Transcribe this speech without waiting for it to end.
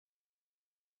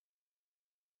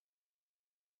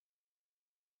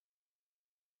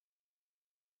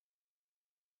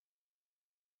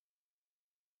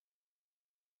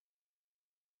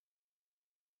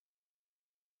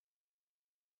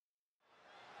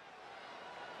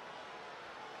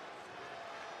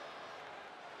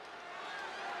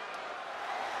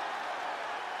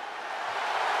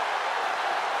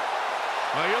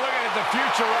at the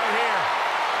future right here.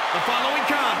 The following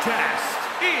contest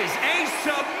is a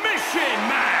submission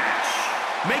match.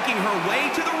 Making her way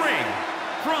to the ring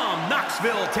from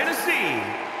Knoxville, Tennessee,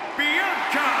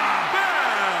 Bianca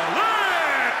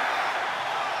Belair.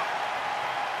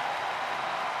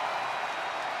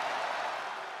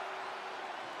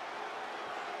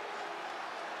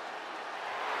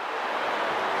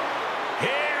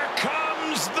 Here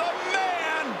comes the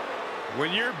man.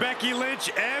 When you're Becky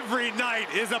Lynch, every night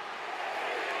is a...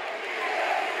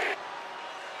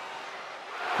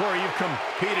 Corey, you've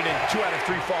competed in 2 out of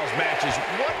 3 falls matches.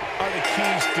 What are the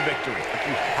keys to victory?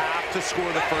 You have to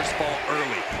score the first fall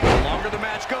early. The longer the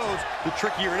match goes, the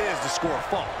trickier it is to score a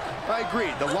fall. I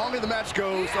agree. The longer the match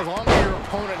goes, the longer your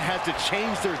opponent has to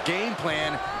change their game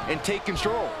plan and take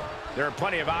control. There are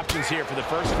plenty of options here for the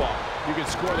first fall. You can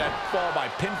score that fall by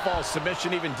pinfall,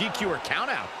 submission, even DQ or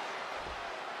countout.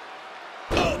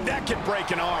 Oh, that could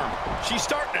break an arm. She's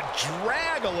starting to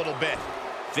drag a little bit.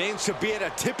 Things should be at a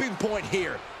tipping point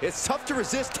here. It's tough to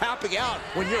resist tapping out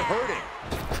when you're hurting.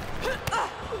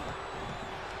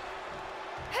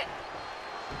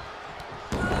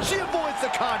 She avoids the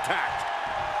contact.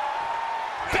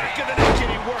 Back of the neck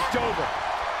getting worked over.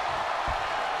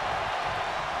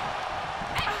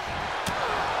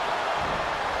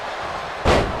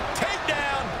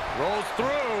 Takedown. Rolls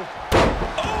through.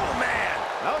 Oh, man.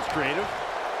 That was creative.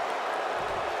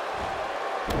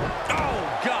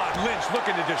 Oh, God. Lynch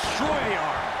looking to destroy the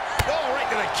arm. Oh, right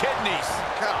to the kidneys.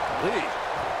 Golly.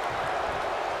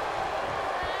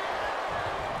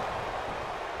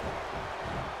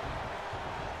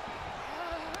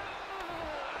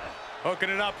 Hooking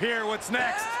it up here. What's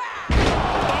next?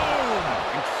 Boom!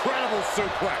 Incredible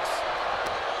suplex.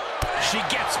 She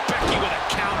gets Becky with a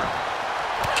counter.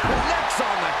 Connects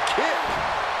on the kick.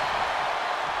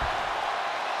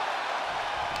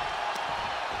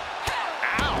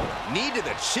 Ow! Knee to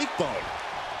the cheekbone.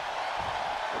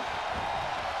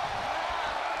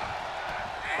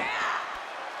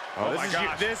 Oh, my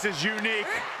God. This is unique.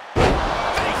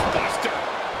 Face buster.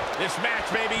 This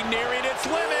match may be nearing its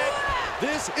limit.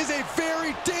 This is a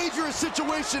very dangerous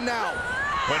situation now.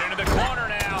 Put into the corner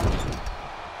now.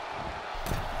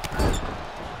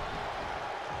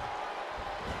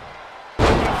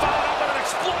 Followed up with an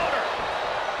exploder.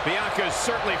 Bianca is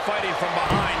certainly fighting from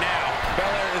behind now.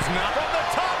 Belair is not From the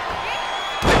top.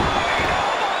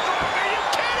 Are you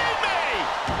kidding me?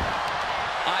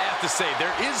 I have to say,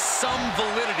 there is some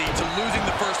validity to losing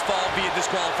the first fall via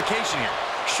disqualification here.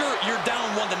 Sure, you're down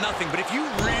 1-0, but if you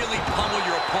really pummel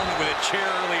your opponent with a chair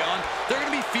early on, they're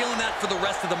going to be feeling that for the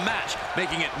rest of the match,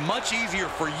 making it much easier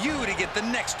for you to get the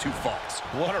next 2 falls.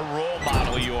 What a role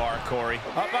model you are, Corey.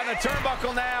 Up on the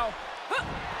turnbuckle now.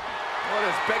 What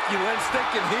is Becky Lynch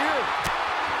thinking here?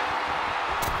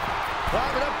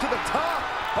 Climbing up to the top.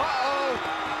 Uh-oh.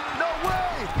 No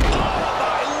way. Oh,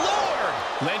 my Lord.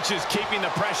 Lynch is keeping the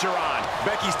pressure on.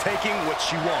 Becky's taking what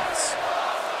she wants.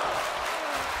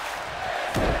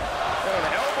 And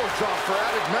an elbow drop for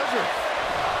added measure.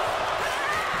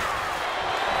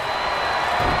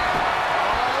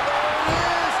 Oh, there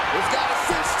it is. It's got a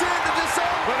cinched in to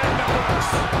disarm. Put in the works.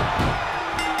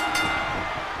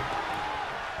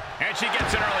 And she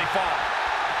gets an early fall.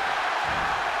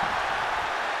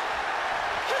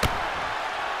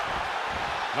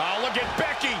 Oh, look at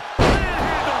Becky.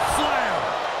 Manhandle slam.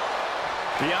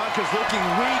 Bianca's looking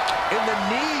weak in the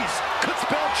knees. Could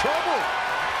spell trouble.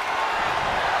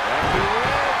 Becky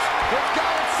Lynch has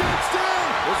got it cinched in.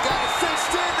 Has got it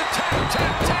cinched in. The tap.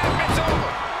 It's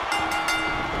over.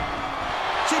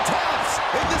 She taps,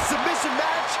 and this submission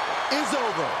match is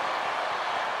over.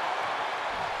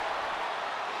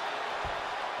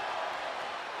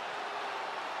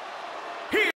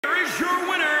 Here is your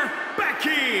winner,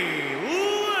 Becky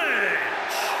Lynch.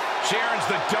 She earns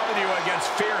the W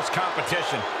against fierce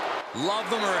competition. Love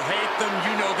them or hate them,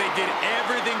 you know they did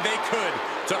everything they could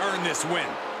to earn this win.